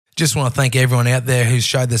Just want to thank everyone out there who's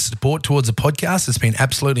showed their support towards the podcast. It's been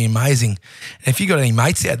absolutely amazing. And if you've got any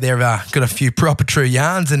mates out there who've got a few proper true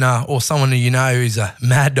yarns and or someone who you know who's a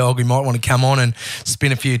mad dog who might want to come on and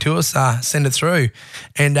spin a few to us, send it through.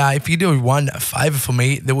 And if you do one favour for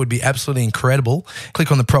me, that would be absolutely incredible.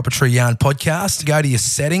 Click on the Proper True Yarn podcast, go to your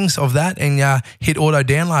settings of that and hit auto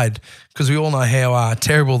download, because we all know how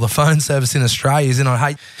terrible the phone service in Australia is, and I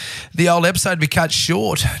hate the old episode be cut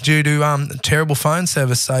short due to terrible phone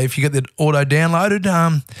service. So if you get the auto downloaded,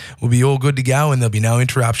 we'll be all good to go and there'll be no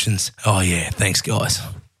interruptions. Oh yeah, thanks guys.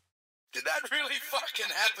 Did that really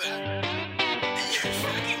fucking happen? Are you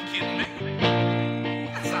fucking kidding me?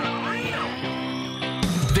 That's unreal.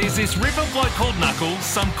 There's this ripper bloke called Knuckles,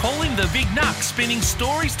 some call him the Big Knuck, spinning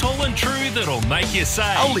stories tall and true that'll make you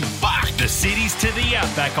say, Holy fuck. The cities to the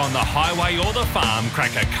outback, on the highway or the farm,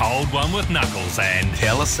 crack a cold one with Knuckles and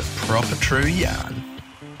Tell us a proper true yarn.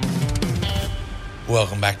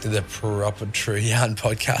 Welcome back to the Proper True Yarn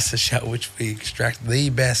podcast, the show which we extract the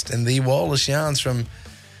best and the wildest yarns from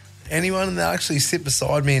anyone that actually sit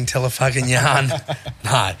beside me and tell a fucking yarn.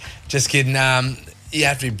 No, just kidding. You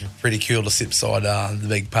have to be pretty cool to sit beside the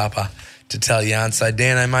big papa to tell yarns. So,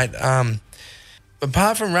 Dano, mate,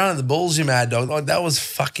 apart from running the bulls, you mad dog, like that was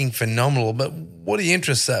fucking phenomenal. But what are your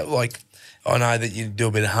interests? Like, I know that you do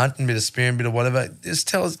a bit of hunting, a bit of spearing, a bit of whatever.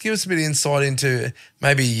 Just give us a bit of insight into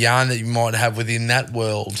maybe a yarn that you might have within that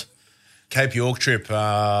world. Cape York trip,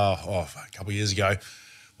 a couple of years ago.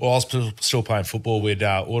 Well, I was still playing football. We'd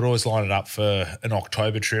always line it up for an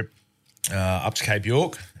October trip up to Cape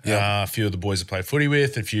York. Yep. A few of the boys I played footy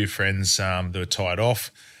with, a few friends that were tied off,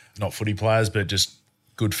 not footy players, but just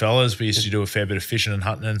good fellas. We used to do a fair bit of fishing and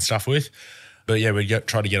hunting and stuff with. But yeah, we'd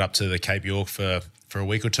try to get up to the Cape York for a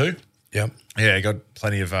week or two. Yep. Yeah, got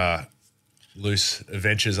plenty of loose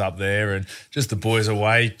adventures up there, and just the boys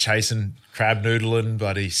away chasing crab noodling,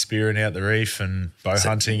 bloody spearing out the reef and bow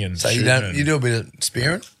hunting and So shooting. you do a bit of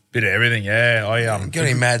spearing? Bit of everything, yeah. Got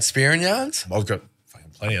any mad spearing yarns? I've got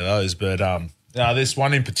fucking plenty of those, but this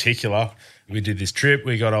one in particular, we did this trip.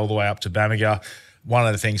 We got all the way up to Bamaga. One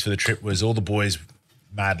of the things for the trip was all the boys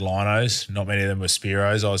mad linos. Not many of them were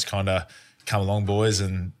spearos. I was kind of come along boys,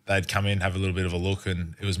 and they'd come in, have a little bit of a look,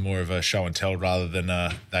 and it was more of a show and tell rather than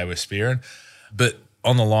they were spearing. But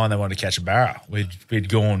on the line, they wanted to catch a barra. We'd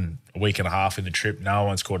gone a week and a half in the trip. No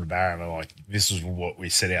one's caught a barra. And we're like, this is what we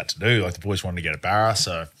set out to do. Like, the boys wanted to get a barra.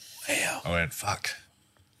 So I went, fuck.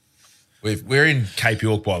 We're in Cape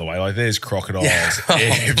York, by the way. Like, there's crocodiles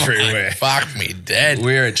everywhere. Fuck me dead.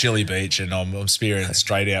 We're at Chili Beach, and I'm spearing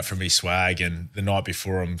straight out from me swag. And the night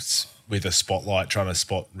before, I'm with a spotlight trying to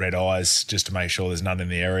spot red eyes just to make sure there's none in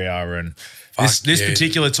the area. And this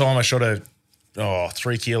particular time, I shot a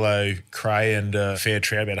 3 kilo cray and a fair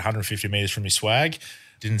trout about 150 metres from his swag.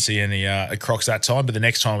 Didn't see any crocs that time, but the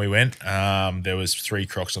next time we went, there was 3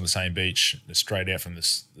 crocs on the same beach straight out from the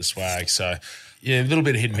swag. So, yeah, a little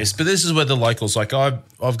bit of hit and miss. But this is where the locals, like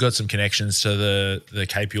I've got some connections to the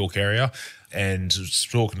Cape York area, and was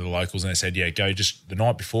talking to the locals, and they said, yeah, go just the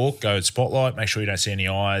night before, go at spotlight, make sure you don't see any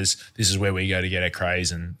eyes. This is where we go to get our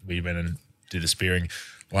crays, and we went and did the spearing.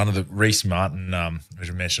 One of the Reese Martin, which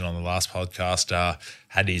I mentioned on the last podcast,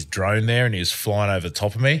 had his drone there and he was flying over the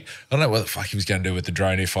top of me. I don't know what the fuck he was going to do with the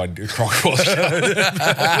drone if a croc was.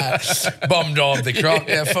 Bomb dive the croc.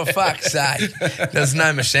 Yeah, for fuck's sake. There's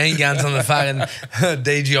no machine guns on the fucking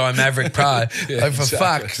DJI Maverick Pro. Yeah, for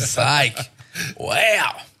fuck's sake.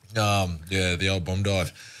 Wow. Yeah, the old bomb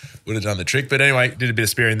dive would have done the trick. But anyway, did a bit of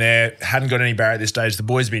spearing there. Hadn't got any barra at this stage. The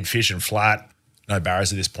boys have been fishing flat. No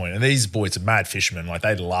barras at this point. And these boys are mad fishermen. Like,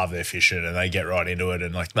 they love their fishing and they get right into it.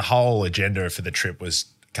 And, like, the whole agenda for the trip was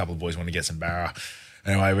a couple of boys want to get some barra.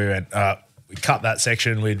 Anyway, we went, we cut that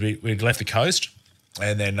section. We'd left the coast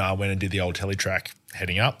and then went and did the old teletrack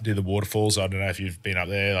heading up, did the waterfalls. I don't know if you've been up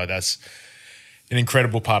there. Like, that's an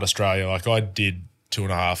incredible part of Australia. Like, I did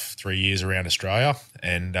 2.5, 3 years around Australia,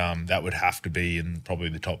 and that would have to be in probably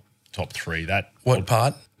the top 3. What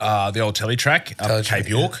part? The old teletrack up Cape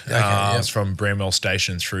York. Yeah. Okay, It's from Bramwell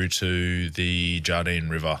Station through to the Jardine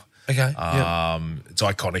River. Okay. It's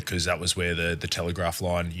iconic because that was where the telegraph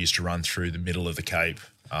line used to run through the middle of the Cape,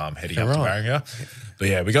 heading up to Barra. But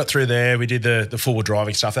yeah, we got through there. We did the forward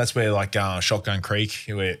driving stuff. That's where, like, Shotgun Creek,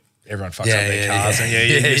 where everyone fucks up their cars. Yeah.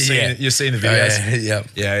 And you've seen the videos.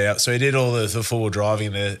 Yeah. So we did all the forward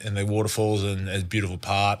driving and the waterfalls and a beautiful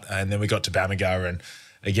part. And then we got to Bamaga, and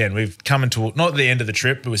again, we've come into not the end of the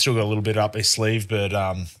trip, but we've still got a little bit up our sleeve. But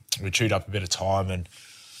we chewed up a bit of time and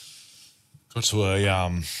got to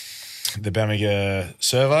the Bamaga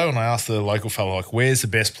servo, and I asked the local fellow, like, where's the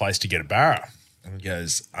best place to get a barra? And he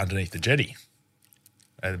goes, underneath the jetty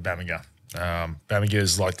at Bamaga. Bamaga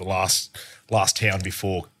is like the last town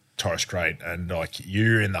before Torres Strait, and like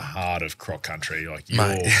you're in the heart of croc country. Like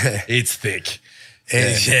it's thick.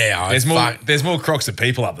 There's more crocs than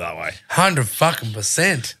people up that way.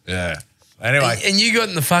 100%. Yeah. Anyway. And you got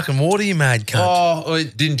in the fucking water, you mad cunt. Oh,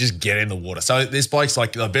 it didn't just get in the water. So this bloke's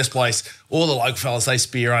like the best place. All the local fellas, they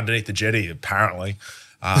spear underneath the jetty, apparently.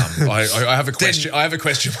 I have a question. I have a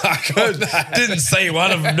question mark on that. Didn't see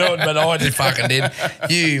one of them do it, but I did fucking did.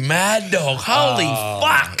 You mad dog. Holy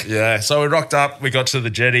fuck. Yeah. So we rocked up. We got to the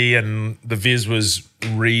jetty and the viz was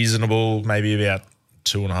reasonable, maybe about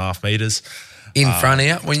 2.5 meters. In front of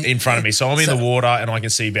you? In front of me. So I'm in the water and I can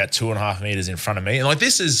see about 2.5 meters in front of me. And like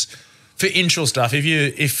this is for inshore stuff.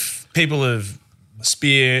 If people have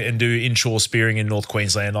spear and do inshore spearing in North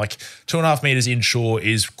Queensland, like 2.5 meters inshore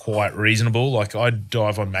is quite reasonable. Like I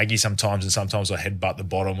dive on Maggie sometimes, and sometimes I headbutt the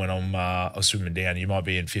bottom when I'm swimming down. You might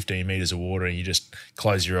be in 15 meters of water and you just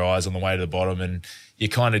close your eyes on the way to the bottom and you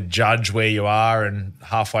kind of judge where you are, and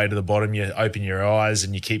halfway to the bottom you open your eyes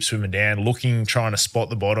and you keep swimming down, looking, trying to spot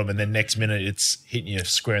the bottom, and then next minute it's hitting you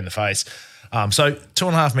square in the face. So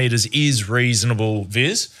 2.5 meters is reasonable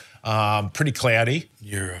viz. Pretty cloudy.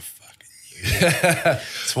 You're a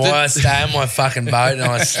that's why I stay on my fucking boat and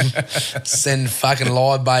I send fucking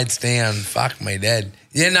live baits down. Fuck me, Dad.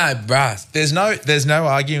 Yeah, no, bruh. There's no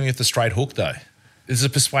arguing with the straight hook though. There's a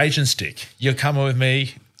persuasion stick. You're coming with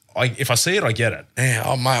me. If I see it, I get it. Yeah,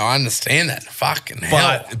 oh, mate, I understand that. Fucking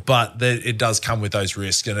hell. But it does come with those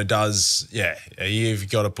risks, and it does. Yeah, you've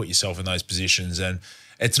got to put yourself in those positions, and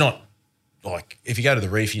it's not. Like, if you go to the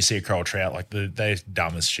reef, you see a coral trout, like they're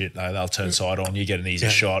dumb as shit. They'll turn side on, you get an easy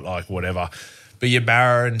shot, like whatever. But your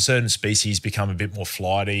barra and certain species become a bit more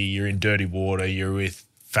flighty. You're in dirty water. You're with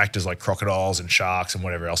factors like crocodiles and sharks and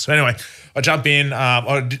whatever else. So anyway, I jump in.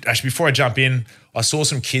 Actually, before I jump in, I saw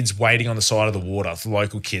some kids waiting on the side of the water, the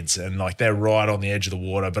local kids, and like they're right on the edge of the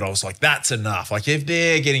water. But I was like, that's enough. Like if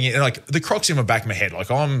they're getting it, like the croc's in my back of my head. Like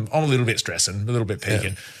I'm a little bit stressing, a little bit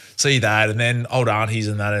peeking. Yeah. See that, and then old aunties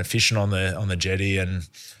and that are fishing on the jetty, and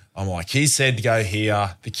I'm like, he said to go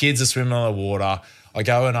here. The kids are swimming on the water. I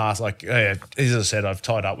go and ask, like, as I said, I've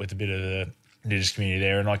tied up with a bit of the Indigenous community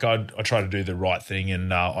there, and like I try to do the right thing,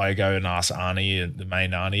 and I go and ask Arnie, the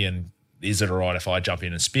main Arnie, and is it all right if I jump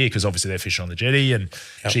in and spear? Because obviously they're fishing on the jetty, and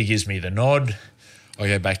she gives me the nod. I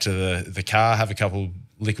go back to the car, have a couple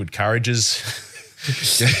liquid courages,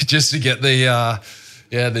 just to get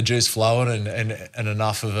the juice flowing and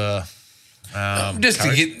enough of a just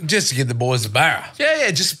to get the boys a barra.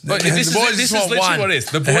 Yeah. Just this is literally what it is.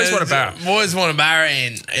 The boys want a barra. The boys want a barra,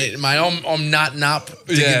 and mate, I'm nutting up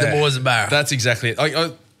to get the boys a barra. That's exactly it.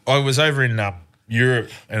 I was over in Europe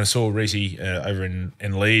and I saw Reese over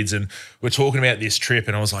in Leeds, and we're talking about this trip,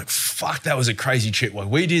 and I was like, fuck, that was a crazy trip. Like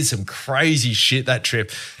we did some crazy shit that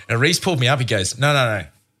trip. And Reese pulled me up. He goes, no,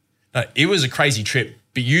 it was a crazy trip,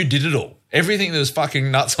 but you did it all. Everything that was fucking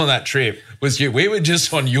nuts on that trip was you. We were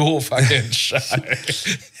just on your fucking show.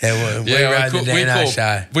 We rode the Dano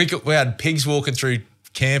show. We had pigs walking through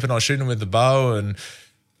camp, and I was shooting them with the bow, and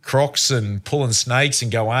crocs and pulling snakes and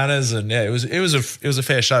goannas, and it was a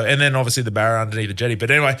fair show. And then obviously the barra underneath the jetty. But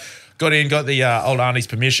anyway, got the old auntie's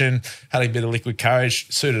permission, had a bit of liquid courage,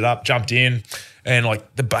 suited up, jumped in. And,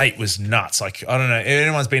 like, the bait was nuts. Like, I don't know,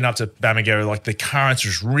 anyone's been up to Bamaga, like, the currents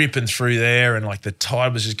just ripping through there, and, like, the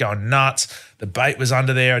tide was just going nuts. The bait was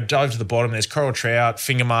under there. I dove to the bottom. There's coral trout,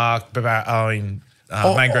 finger mark, mangrove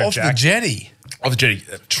jack. Off the jetty. Off the jetty.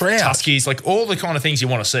 Trout. Tuskies, like, all the kind of things you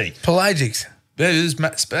want to see. Pelagics.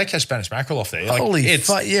 They catch Spanish mackerel off there. Like, holy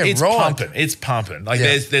fuck, yeah, it's right. pumping. It's pumping. Like,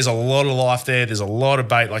 there's a lot of life there. There's a lot of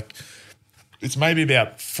bait. Like, it's maybe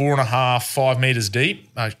about 4.5, 5 meters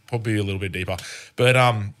deep, probably a little bit deeper. But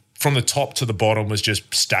from the top to the bottom was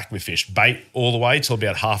just stacked with fish. Bait all the way till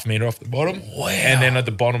about half a meter off the bottom. Wow. And then at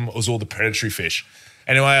the bottom was all the predatory fish.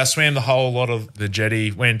 Anyway, I swam the whole lot of the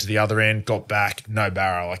jetty, went to the other end, got back, no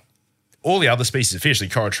barra. Like all the other species of fish,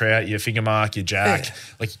 like coral trout, your finger mark, your jack,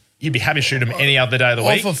 like you'd be happy to shoot them any other day of the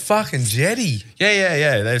week. Off a fucking jetty.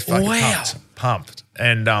 Yeah. They're fucking pumped.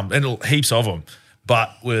 And heaps of them.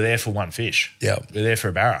 But we're there for one fish. Yeah. We're there for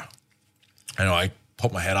a barra. And I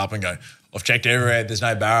pop my head up and go, I've checked everywhere, there's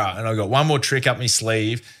no barra. And I've got one more trick up my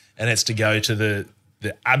sleeve, and it's to go to the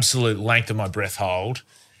absolute length of my breath hold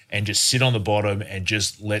and just sit on the bottom and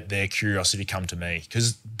just let their curiosity come to me.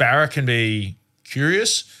 Because barra can be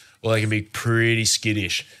curious or they can be pretty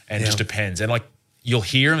skittish, and it just depends. And like you'll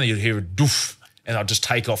hear them, you'll hear a doof, and I'd just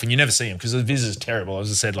take off, and you never see them because the viz is terrible. As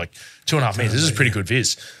I said, like 2.5 meters. This is pretty good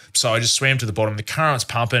viz. So I just swam to the bottom. The current's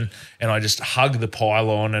pumping, and I just hug the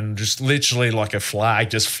pylon and just literally like a flag,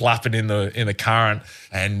 just flapping in the current.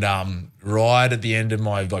 And right at the end of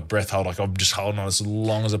my like breath hold, like I'm just holding on as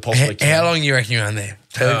long as I possibly can. How long you reckon you're on there?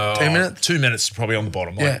 2 minutes? 2 minutes probably on the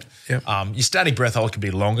bottom. Like, yeah. Your static breath hold can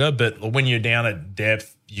be longer, but when you're down at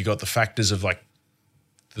depth, you got the factors of like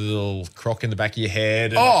the little croc in the back of your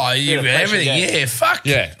head. And everything. Yeah, fuck.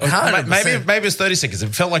 Yeah. 100%. Maybe it was 30 seconds.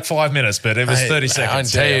 It felt like 5 minutes, but it was 30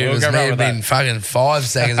 seconds. I can tell you, we'll it may have been fucking 5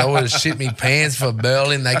 seconds. I would have shit me pants for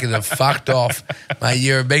Berlin. They could have fucked off. Mate,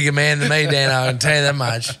 you're a bigger man than me, Dano. I can tell you that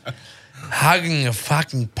much. Hugging a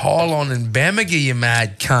fucking pylon in Bamaga, you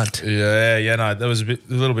mad cunt. Yeah, no, that was a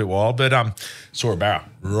little bit wild, but saw a barra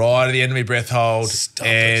right at the end of my breath hold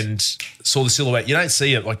and saw the silhouette. You don't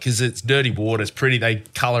see it like because it's dirty water. It's pretty. They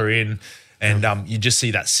colour in, and you just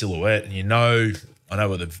see that silhouette, and I know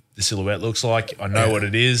what the silhouette looks like. I know what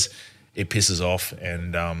it is. It pisses off,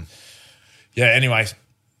 and Anyway,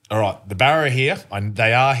 all right, the barra are here.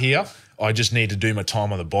 They are here. I just need to do my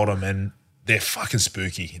time on the bottom, and they're fucking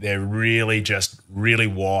spooky. They're really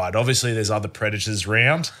wide. Obviously, there's other predators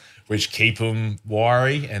around which keep them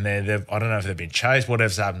wiry, and they're I don't know if they've been chased,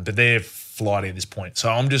 whatever's happened, but they're flighty at this point. So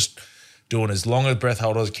I'm just doing as long a breath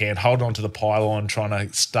hold as I can, hold on to the pylon, trying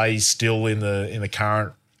to stay still in the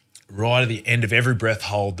current. Right at the end of every breath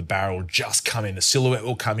hold, the barrel will just come in. The silhouette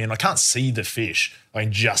will come in. I can't see the fish. I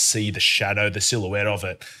can just see the shadow, the silhouette of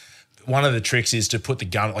it. One of the tricks is to put the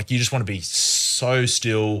gun, like you just want to be so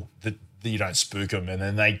still that you don't spook them,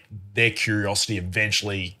 and then their curiosity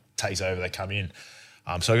eventually takes over. They come in.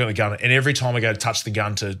 So I got the gun, and every time I go to touch the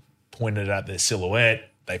gun to point it at their silhouette,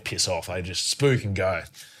 they piss off. They just spook and go.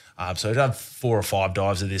 So I've done 4 or 5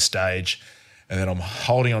 dives at this stage, and then I'm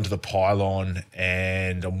holding onto the pylon,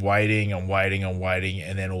 and I'm waiting,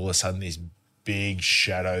 and then all of a sudden this big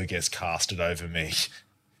shadow gets casted over me.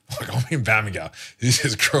 Like I'm in Bamaga. This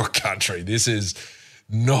is crook country. This is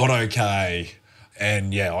not okay.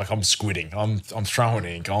 And yeah, like I'm squidding. I'm throwing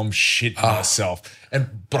ink. I'm shitting myself.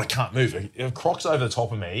 But I can't move. If croc's over the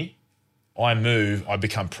top of me, I move, I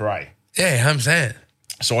become prey. Yeah, I'm saying.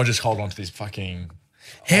 So I just hold on to this fucking.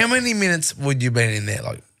 How many minutes would you been in there?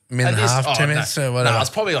 Like a minute and a half, 2 minutes, or whatever? No, I was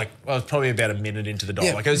probably about a minute into the dive.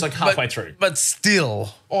 Yeah, like it was like halfway through. But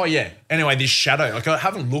still. Oh yeah. Anyway, this shadow, like I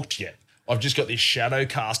haven't looked yet. I've just got this shadow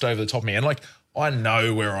cast over the top of me, and like I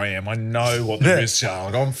know where I am. I know what the risks are.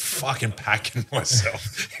 Like I'm fucking packing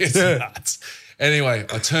myself. It's nuts. Anyway,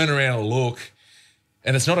 I turn around and look,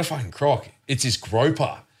 and it's not a fucking croc. It's this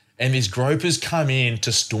groper, and these gropers come in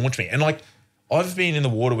to staunch me. And like I've been in the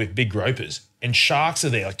water with big gropers, and sharks are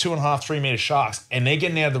there, like 2.5, 3 meter sharks, and they're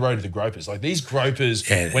getting out of the road of the gropers. Like these gropers,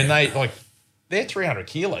 when they like. They're 300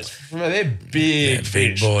 kilos. They're big fish.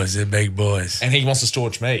 Big boys. They're big boys. And he wants to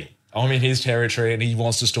staunch me. I'm in his territory, and he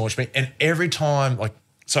wants to staunch me. And every time, like,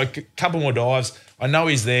 so a couple more dives, I know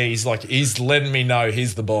he's there. He's letting me know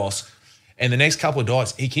he's the boss. And the next couple of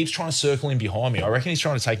dives, he keeps trying to circle in behind me. I reckon he's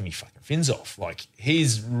trying to take me fucking fins off. Like,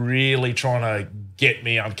 he's really trying to get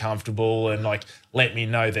me uncomfortable and, like, let me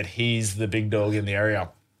know that he's the big dog in the area.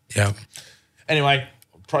 Yeah. Anyway,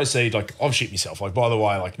 proceed. Like, I've shit myself. Like, by the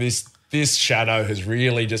way, like, this shadow has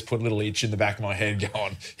really just put a little itch in the back of my head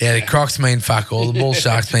going. Yeah, the crocs mean fuck all. The bull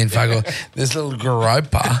sharks mean fuck all. This little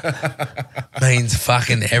groper means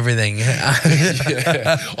fucking everything.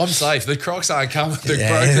 Yeah, I'm safe. The crocs aren't coming.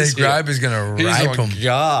 The groper's going to rape them.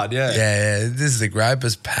 God, yeah. Yeah. This is the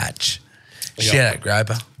groper's patch. Shout out,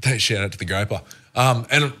 groper. Shout out to the groper.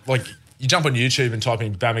 And like, you jump on YouTube and type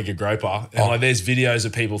in Bamaga groper, and like there's videos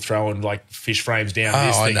of people throwing like fish frames down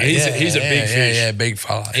this thing. He's a big fish. Yeah, big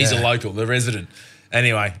fella. He's a local, the resident.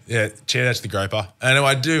 Anyway, yeah, shout out to the groper. And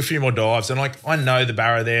I do a few more dives, and like I know the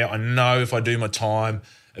barra there. I know if I do my time,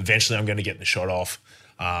 eventually I'm going to get the shot off.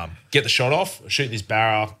 Shoot this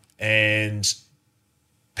barra, and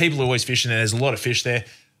people are always fishing there. There's a lot of fish there.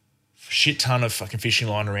 Shit ton of fucking fishing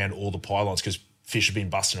line around all the pylons because fish have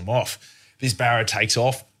been busting them off. This barra takes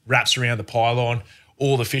off, wraps around the pylon,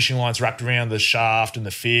 all the fishing lines wrapped around the shaft and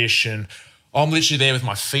the fish, and I'm literally there with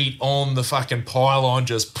my feet on the fucking pylon,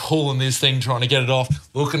 just pulling this thing, trying to get it off,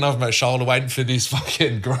 looking over my shoulder, waiting for this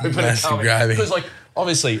fucking groper to come in. Because like,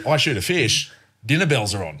 obviously, I shoot a fish, dinner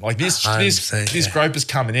bells are on. Like this groper's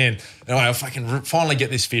coming in, and I fucking finally get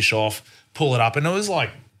this fish off, pull it up, and it was like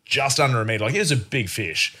just under a meter. Like it was a big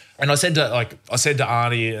fish. And I said to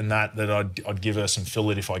Arnie and that I'd give her some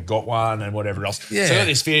fillet if I got one and whatever else. Yeah. So I got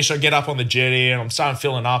this fish, I get up on the jetty and I'm starting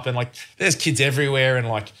filling up, and like there's kids everywhere, and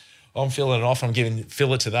like I'm filling it off. I'm giving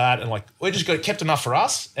fill it to that. And like, we just kept enough for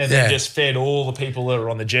us and then just fed all the people that were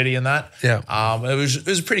on the jetty and that. Yeah. It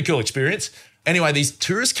was a pretty cool experience. Anyway, these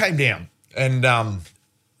tourists came down and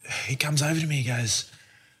he comes over to me. He goes,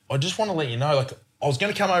 I just want to let you know, like, I was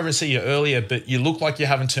going to come over and see you earlier, but you look like you're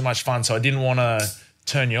having too much fun, so I didn't want to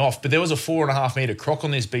turn you off. But there was a 4.5 metre croc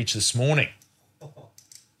on this beach this morning.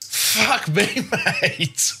 Fuck me,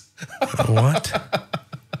 mate. What?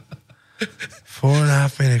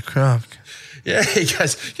 4.5 metre croc. Yeah, he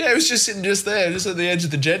goes, it was just sitting just there, just at the edge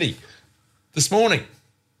of the jetty this morning.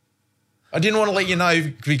 I didn't want to let you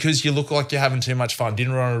know because you look like you're having too much fun.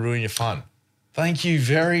 Didn't want to ruin your fun. Thank you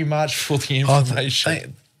very much for the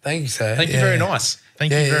information. Thanks, sir. Thank you, very nice.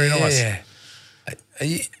 Thank you, very nice. Yeah.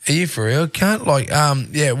 Are you for real, cunt? Like,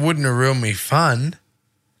 it wouldn't have ruined me fun.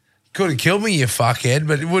 Could have killed me, you fuckhead,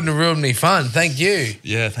 but it wouldn't have ruined me fun. Thank you.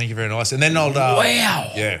 Yeah, thank you very nice. And then wow.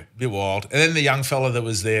 Yeah, a bit wild. And then the young fella that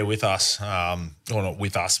was there with us, or not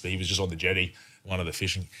with us, but he was just on the jetty, one of the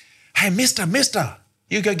fishing. Hey, mister,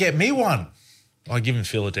 you go get me one. I give him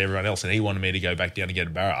fill it to everyone else, and he wanted me to go back down and get a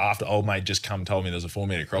barra after old mate just told me there was a 4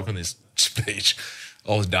 metre croc on this beach.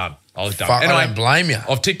 I was done. Fuck, anyway, I don't blame you.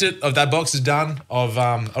 I've ticked it. That box is done.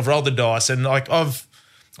 I've rolled the dice, and like as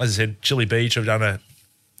I said, Chili Beach. I've done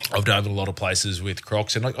a lot of places with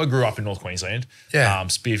crocs, and like I grew up in North Queensland. Yeah.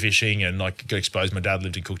 Spearfishing, and like got exposed. My dad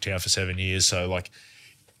lived in Cooktown for 7 years, so like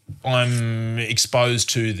I'm exposed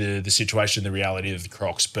to the situation, the reality of the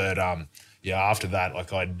crocs. But after that,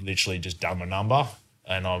 like I literally just done my number,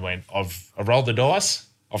 and I went. I've rolled the dice.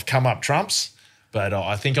 I've come up trumps. But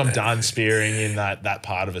I think I'm done spearing in that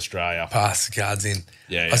part of Australia. Pass the cards in.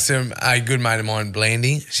 Yeah. I see a good mate of mine,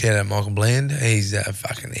 Blandy. Shout out Michael Bland. He's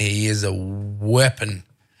he is a weapon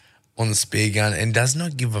on the spear gun and does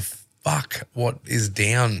not give a fuck what is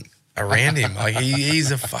down around him. Like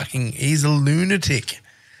he's a lunatic.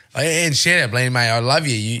 And shout out Blandy, mate. I love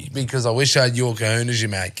you because I wish I had your kahunas, you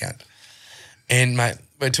mate, cunt. And mate,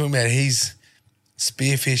 we're talking about he's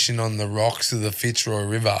spearfishing on the rocks of the Fitzroy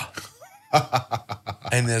River.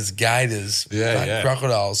 And there's gators,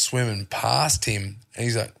 crocodiles swimming past him. And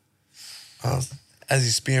he's like, as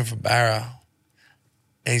he's spearing for Barra,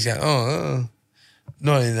 and he's going,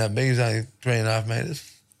 not even that big. It's only 3.5 metres.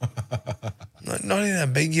 not even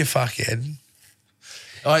that big, you fuckhead.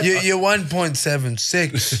 You're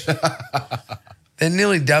 1.76. They're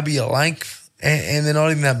nearly double your length, and they're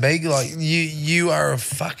not even that big. Like you are a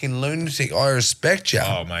fucking lunatic. I respect you.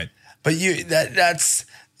 Oh, mate. But that's.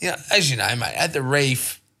 You know, as you know, mate, at the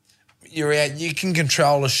reef, you're out. You can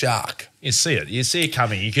control a shark. You see it. You see it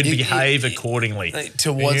coming. You can behave accordingly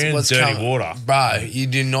to what's dirty coming. Water, bro. You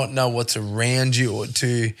do not know what's around you or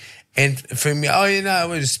to. And for me,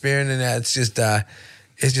 we're just spearing and it's just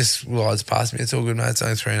it's past me. It's all good, mate. It's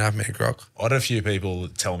only 3.5 metre croc. I had a few people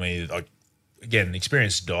tell me, like, again,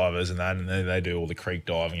 experienced divers and that, and they do all the creek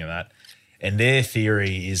diving and that, and their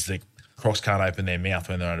theory is that crocs can't open their mouth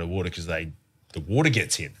when they're underwater because the water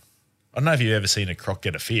gets in. I don't know if you've ever seen a croc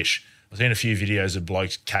get a fish. I've seen a few videos of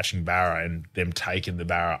blokes catching barra and them taking the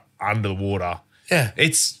barra under the water. Yeah.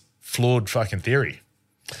 It's flawed fucking theory.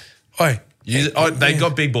 They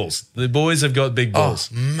got big balls. The boys have got big balls.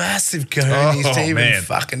 Massive cojones to even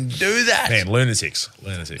fucking do that. Man, lunatics.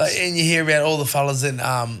 And you hear about all the fellas in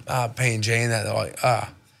PNG and that, they're like,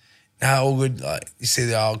 no, all good. Like, you see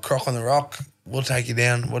the old croc on the rock, we'll take you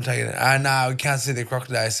down. No, we can't see the croc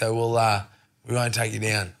today, so we won't take you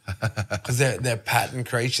down. Because they're a pattern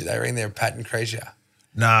creature. They reckon they're a pattern creature.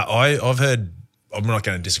 Nah, I've heard, I'm not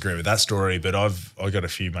going to disagree with that story, but I've got a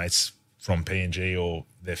few mates from PNG or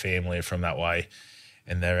their family are from that way,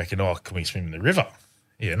 and they reckon, can we swim in the river?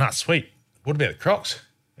 Yeah, no, sweet. What about the crocs?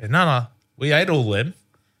 Yeah, no, we ate all them.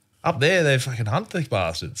 Up there, they fucking hunt the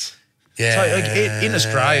bastards. Yeah. So like, in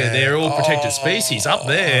Australia, they're all protected species. Up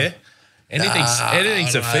there,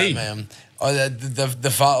 anything's a feed. Man. All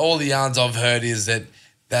the yarns I've heard is that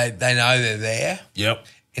they know they're there. Yep.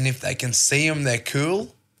 And if they can see them, they're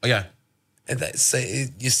cool. Okay. And they see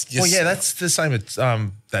that's the same at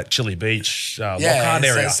that Chili Beach Lockhart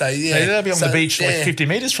area. They'll be on the beach like 50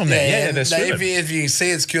 metres from there. Yeah, they're swimming. If you see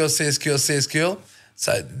it's cool.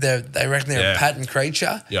 So they reckon they're a pattern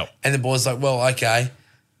creature. Yep. And the boy's like, well, okay.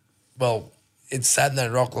 Well, it's sat in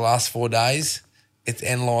that rock the last 4 days. It's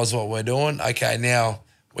analysed what we're doing. Okay, now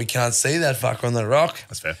we can't see that fucker on the rock.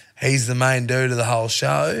 That's fair. He's the main dude of the whole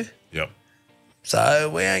show. Yep. So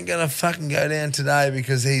we ain't going to fucking go down today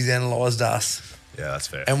because he's analysed us. Yeah, that's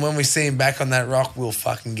fair. And when we see him back on that rock, we'll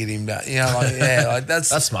fucking get him done. You know, that's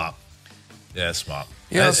smart. Yeah, that's smart.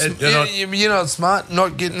 You know what's smart?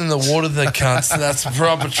 Not getting in the water, the cunts. That's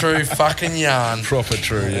proper true fucking yarn. Proper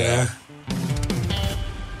true, yeah.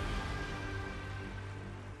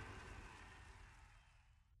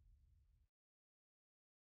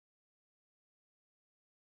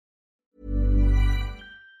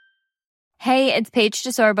 Hey, it's Paige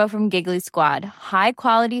DeSorbo from Giggly Squad. High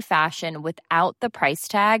quality fashion without the price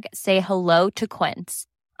tag. Say hello to Quince.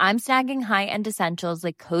 I'm snagging high-end essentials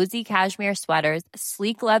like cozy cashmere sweaters,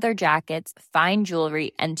 sleek leather jackets, fine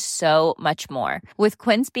jewelry, and so much more. With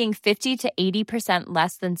Quince being 50 to 80%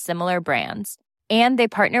 less than similar brands. And they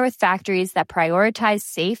partner with factories that prioritize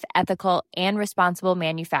safe, ethical, and responsible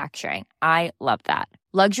manufacturing. I love that.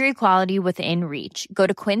 Luxury quality within reach. Go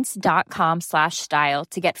to quince.com/style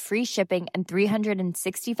to get free shipping and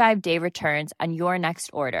 365-day returns on your next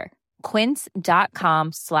order.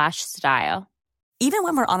 Quince.com/style. Even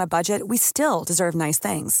when we're on a budget, we still deserve nice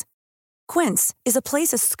things. Quince is a place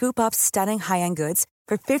to scoop up stunning high-end goods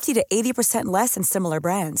for 50 to 80% less than similar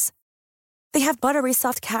brands. They have buttery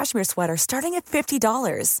soft cashmere sweaters starting at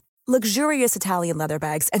 $50, luxurious Italian leather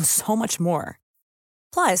bags, and so much more.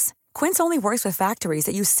 Plus, Quince only works with factories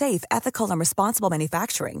that use safe, ethical, and responsible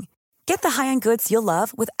manufacturing. Get the high-end goods you'll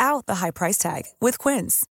love without the high price tag with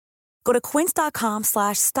Quince. Go to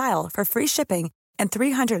quince.com/style for free shipping and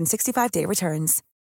 365-day returns.